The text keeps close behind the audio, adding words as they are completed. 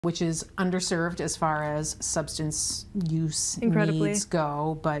which is underserved as far as substance use Incredibly. needs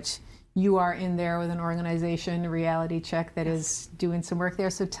go, but you are in there with an organization, Reality Check, that is doing some work there.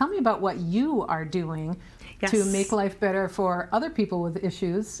 So tell me about what you are doing to make life better for other people with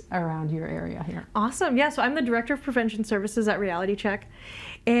issues around your area here. Awesome. Yeah, so I'm the Director of Prevention Services at Reality Check.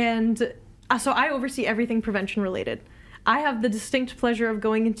 And so I oversee everything prevention related. I have the distinct pleasure of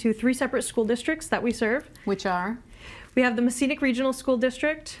going into 3 separate school districts that we serve. Which are? We have the Monadnock Regional School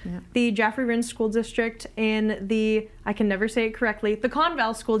District, the Jaffrey Rinn School District, and the, I can never say it correctly, the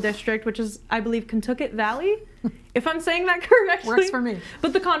Conval School District, which is, I believe, Kentucket Valley, if I'm saying that correctly. Works for me.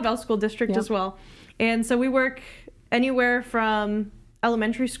 But the Conval School District as well. And so we work anywhere from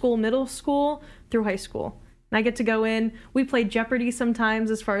elementary school, middle school, through high school. And I get to go in. We play Jeopardy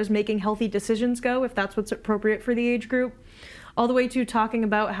sometimes as far as making healthy decisions go, if that's what's appropriate for the age group, all the way to talking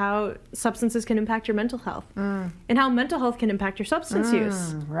about how substances can impact your mental health and how mental health can impact your substance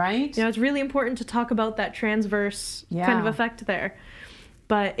use. Right. You know, it's really important to talk about that transverse kind of effect there.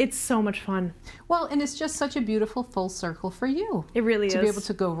 But it's so much fun. Well, and it's just such a beautiful full circle for you. It really is. To be able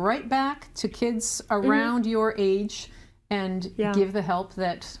to go right back to kids around your age and give the help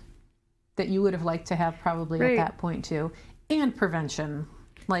that you would have liked to have probably at that point too. And prevention.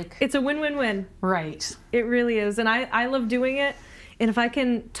 Like, it's a win-win-win. Right. It really is. And I love doing it. And if I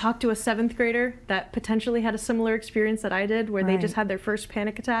can talk to a 7th grader that potentially had a similar experience that I did, where they just had their first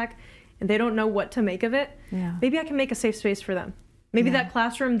panic attack and they don't know what to make of it, maybe I can make a safe space for them. Maybe that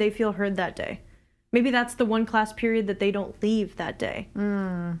classroom, they feel heard that day. Maybe that's the one class period that they don't leave that day.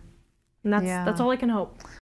 And that's all I can hope.